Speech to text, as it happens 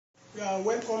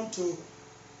Welcome to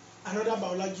another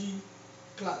biology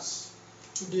class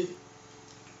today.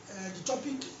 The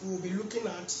topic we'll be looking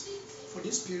at for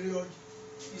this period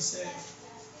is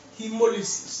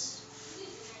hemolysis.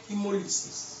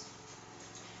 Hemolysis.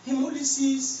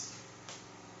 Hemolysis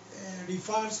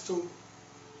refers to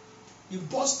the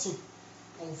bursting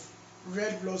of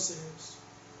red blood cells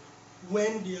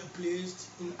when they are placed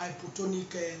in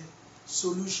hypotonic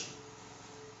solution.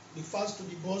 Refers to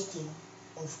the bursting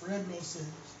of red blood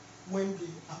cells when they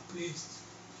are placed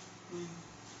in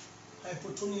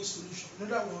hypotonic solution.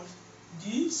 In other words,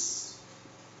 this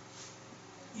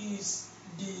is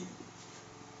the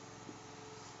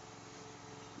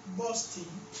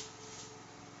bursting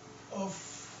of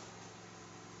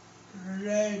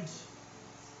red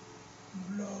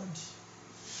blood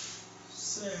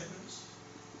cells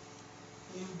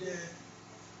in the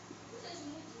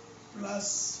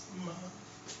plasma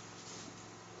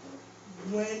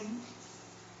when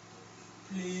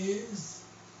placed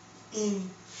in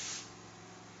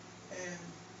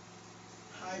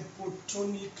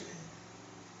hypotonic.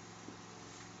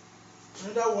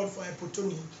 Another word for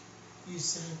hypotonic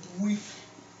is weak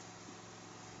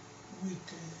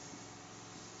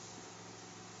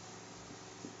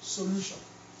solution.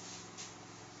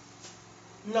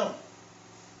 Now,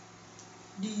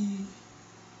 the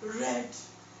red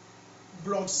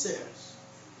blood cells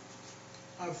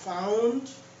are found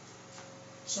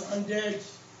surrounded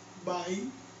by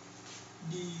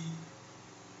the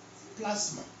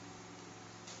plasma,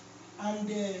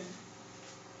 and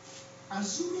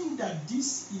assuming that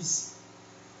this is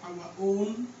our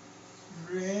own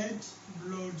red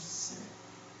blood cell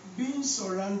being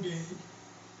surrounded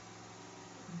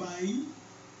by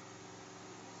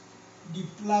the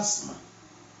plasma.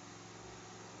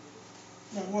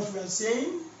 Now what we are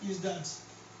saying is that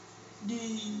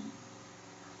the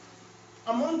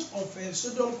amount of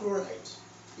sodium chloride,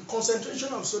 the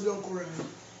concentration of sodium chloride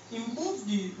in both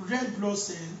the red blood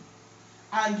cell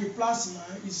and the plasma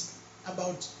is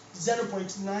about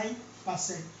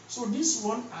 0.9%. So this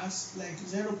one has like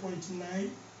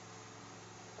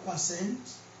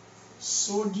 0.9%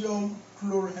 sodium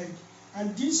chloride,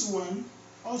 and this one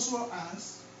also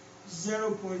has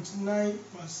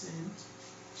 0.9%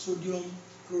 sodium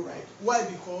chloride. Why?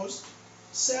 Because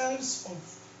cells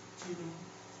of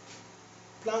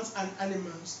plants and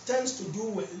animals tends to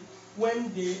do well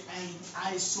when they are in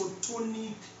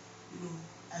isotonic,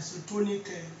 isotonic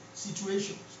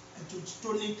situations,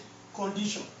 isotonic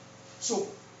condition. So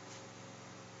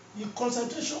the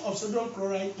concentration of sodium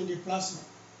chloride in the plasma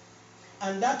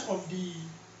and that of the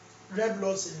red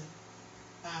blood cell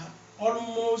are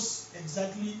almost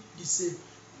exactly the same.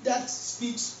 That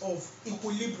speaks of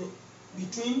equilibrium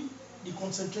between the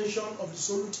concentration of the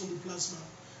solute in the plasma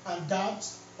and that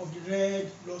of the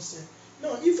red blood cell.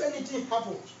 Now, if anything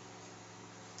happens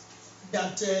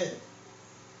that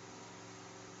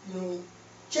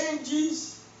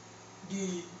changes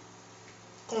the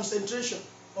concentration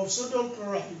of sodium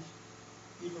chloride,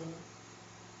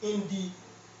 in the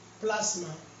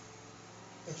plasma,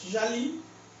 especially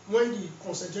when the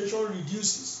concentration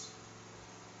reduces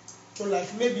to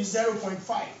like maybe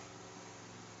 0.5,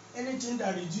 anything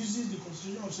that reduces the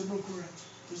concentration of sodium chloride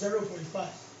to 0.5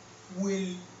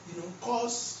 will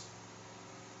cause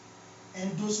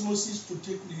endosmosis to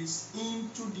take place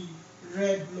into the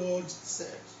red blood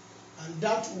cells, and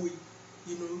that will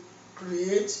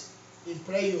create a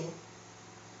pressure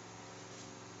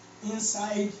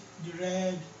inside the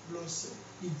red blood cell.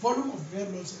 The volume of red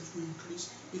blood cells will increase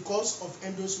because of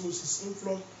endosmosis,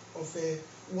 influx of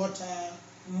water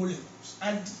molecules.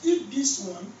 And if this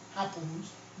one happens,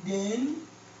 then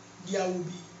there will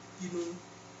be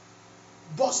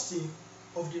bursting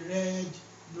of the red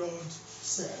blood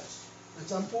cells. For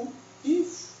example,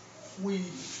 if we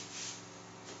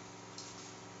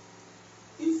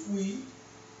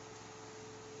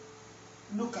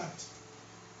look at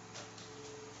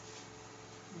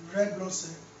red blood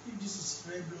cell, if this is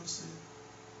red blood cell,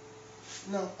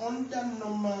 now under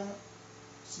normal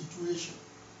situation,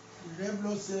 the red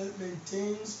blood cell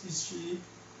maintains its shape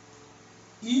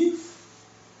if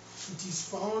it is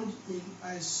found in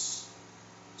isotonic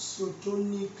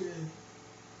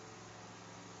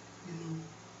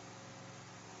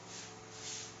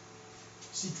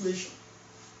situation.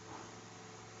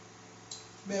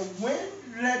 But when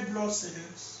red blood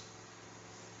cells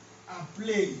are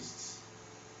placed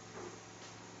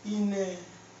in a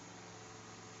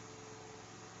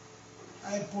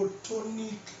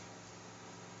hypotonic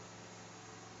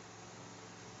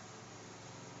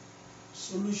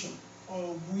solution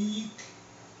or weak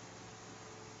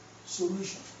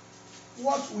solution,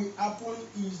 what will happen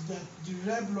is that the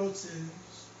red blood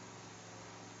cells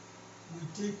will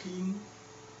take in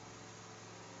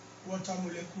water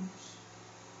molecules,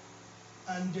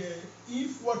 and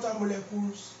if water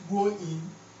molecules go in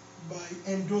by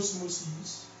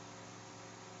endosmosis,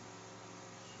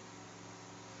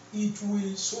 it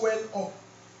will swell up.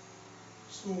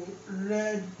 So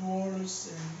red blood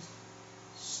cells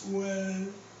swell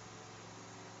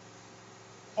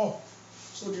up.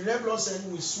 So the red blood cell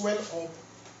will swell up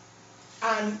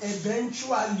and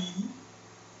eventually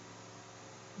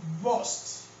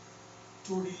burst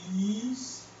to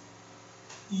release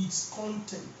its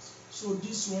content. So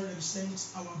this one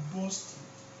represents our bursting.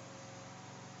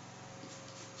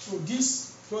 So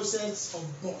this process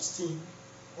of bursting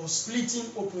or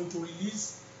splitting open to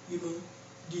release,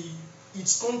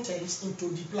 its contents into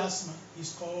the plasma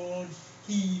is called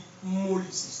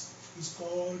hemolysis. It's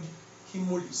called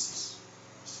hemolysis.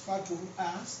 It's referred to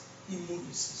as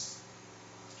hemolysis.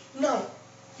 Now,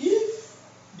 if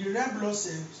the red blood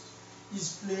cells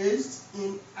is placed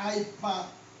in hypertonic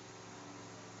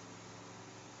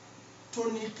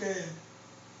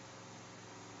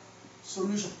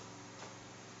solution,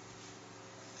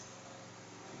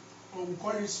 or we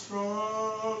call it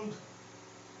strong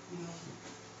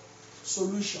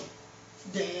solution,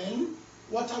 then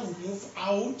water will move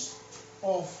out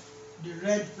of the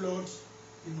red blood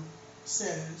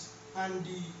cells, and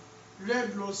the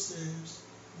red blood cells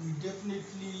will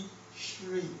definitely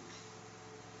shrink.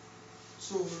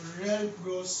 So red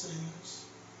blood cells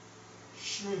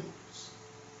shrinks.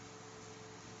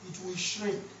 It will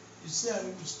shrink. The cell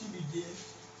will still be there,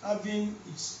 having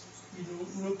its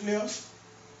nucleus,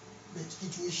 but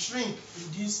it will shrink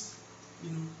in this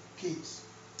case.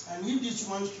 And if this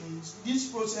one shrinks, this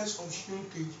process of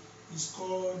shrinkage is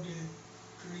called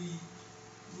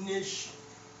crenation.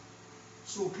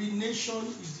 So crenation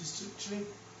is the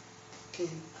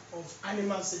shrinking of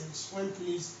animal cells when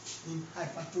placed in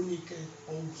hypertonic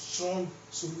or strong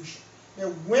solution.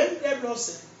 Then when red blood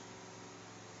cells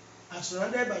are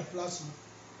surrounded by plasma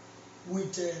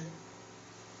with the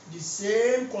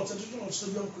same concentration of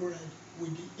sodium chloride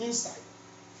with the inside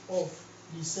of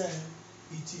the cell,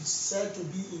 it is said to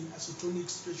be in isotonic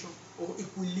situation or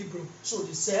equilibrium. So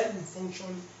the cell will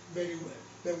function very well.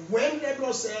 But when red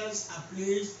blood cells are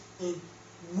placed in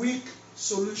weak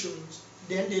solutions,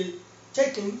 then they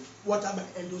take in water by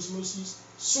endosmosis,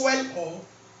 swell up,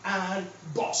 and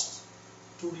burst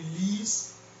to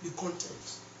release the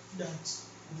contents that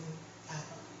are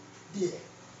there.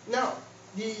 Now,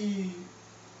 the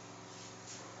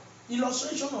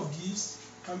illustration of this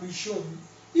can be shown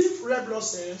if red blood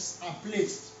cells are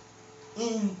placed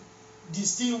in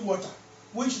distilled water,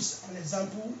 which is an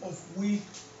example of weak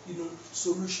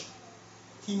solution.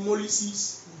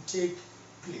 Hemolysis will take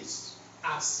place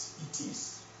as it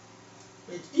is.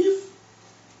 But if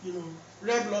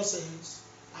red blood cells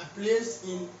are placed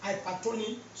in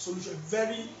hypertonic solution,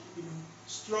 very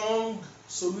strong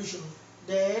solution,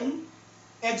 then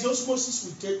exosmosis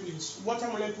will take place. Water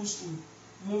molecules will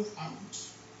move out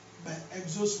by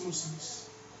exosmosis,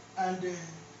 and the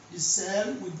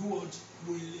cell will do what?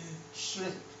 Will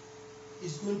shrink.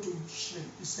 It's going to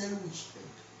shrink. The cell will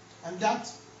shrink, and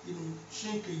that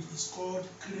shrinkage is called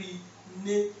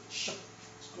crenation.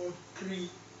 It's called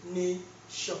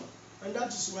crenation, and that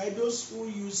is why those who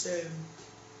use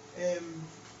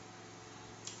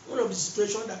one of the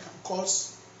situations that can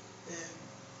cause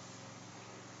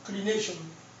crenation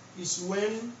is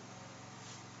when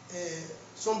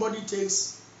somebody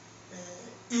takes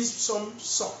Epsom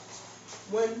salt.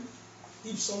 When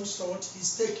Epsom salt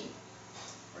is taken,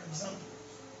 for example,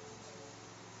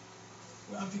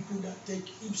 we have people that take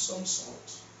Epsom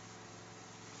salt.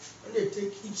 When they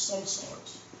take Epsom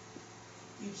salt,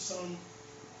 Epsom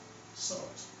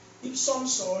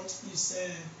salt is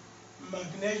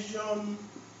magnesium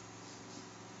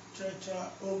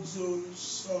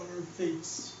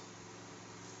tetraoxosulfate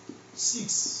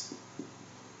 6.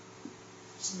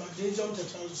 It's magnesium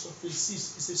tetraoxosulfate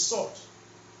 6. It's a salt.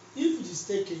 If it is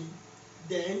taken,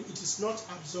 then it is not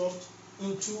absorbed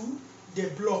into the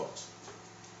blood,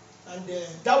 and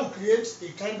that will create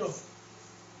a kind of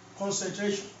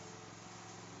concentration,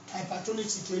 hypertonic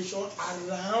situation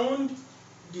around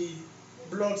the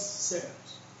blood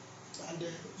cells, and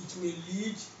it may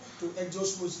lead to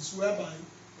exosmosis, whereby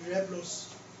red blood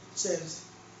cells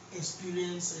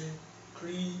experience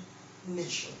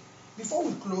crenation. Before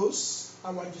we close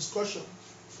our discussion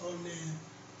on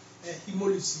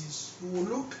hemolysis, we will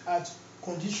look at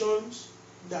conditions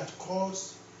that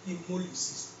cause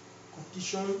hemolysis.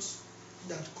 Conditions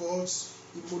that cause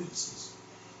hemolysis.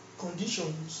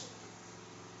 Conditions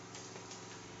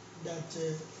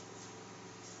that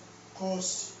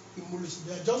cause hemolysis.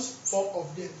 There are just 4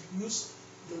 of them. Use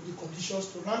the conditions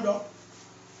to round up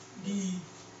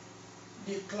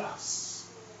the class.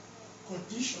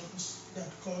 Conditions that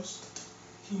cause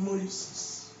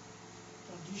hemolysis.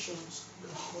 Conditions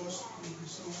that cause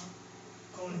hemolysis.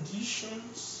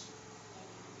 Conditions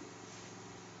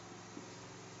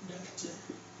that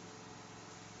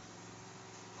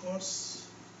cause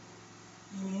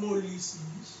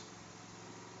hemolysis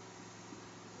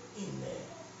in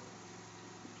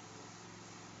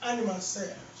animal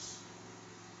cells.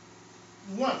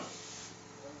 1.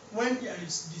 When there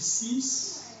is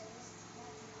disease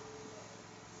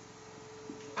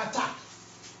attack.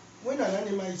 When an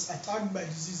animal is attacked by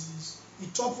diseases,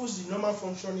 it topples the normal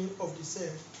functioning of the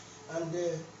cell, and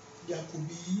there could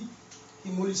be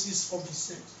hemolysis of the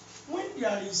cells. When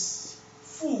there is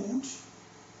food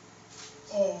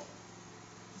or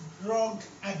drug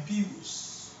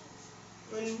abuse,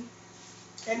 when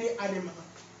any animal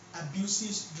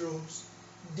abuses drugs,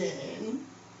 then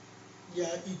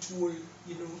it will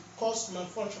cause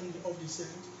malfunctioning of the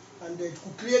cells, and it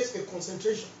could create a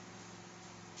concentration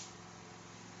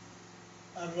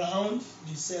around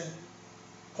the cell,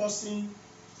 causing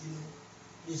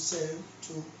the cell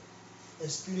to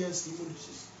experience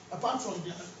hemolysis. Apart from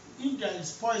that, if there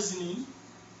is poisoning,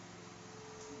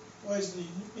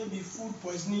 maybe food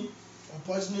poisoning or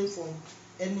poisoning from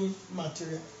any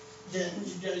material, then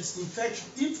if there is infection,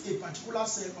 if a particular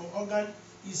cell or organ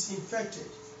is infected,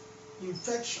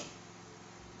 infection,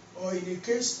 or in the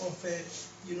case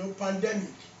of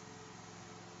pandemic,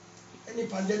 any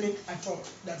pandemic at all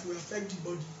that will affect the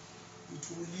body, it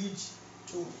will lead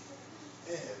to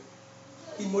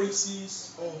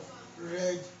hemolysis of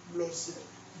red blood cell.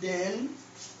 Then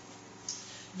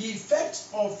the effect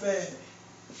of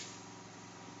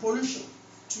pollution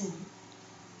too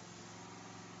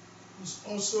is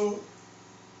also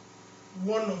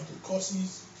one of the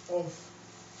causes of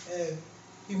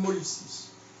hemolysis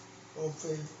of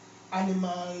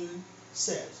animal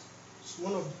cells. It's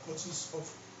one of the causes of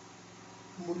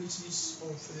hemolysis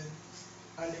of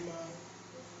animal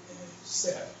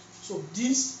cells. So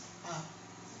these are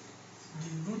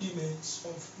the rudiments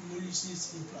of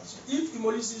hemolysis in plants. If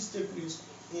hemolysis takes place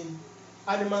in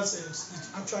animal cells, it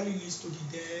actually leads to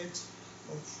the death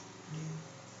of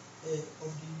the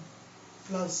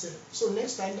plant cell. So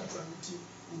next time that we are meeting,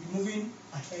 we'll be moving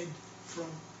ahead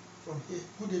from here.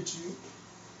 Good day to you.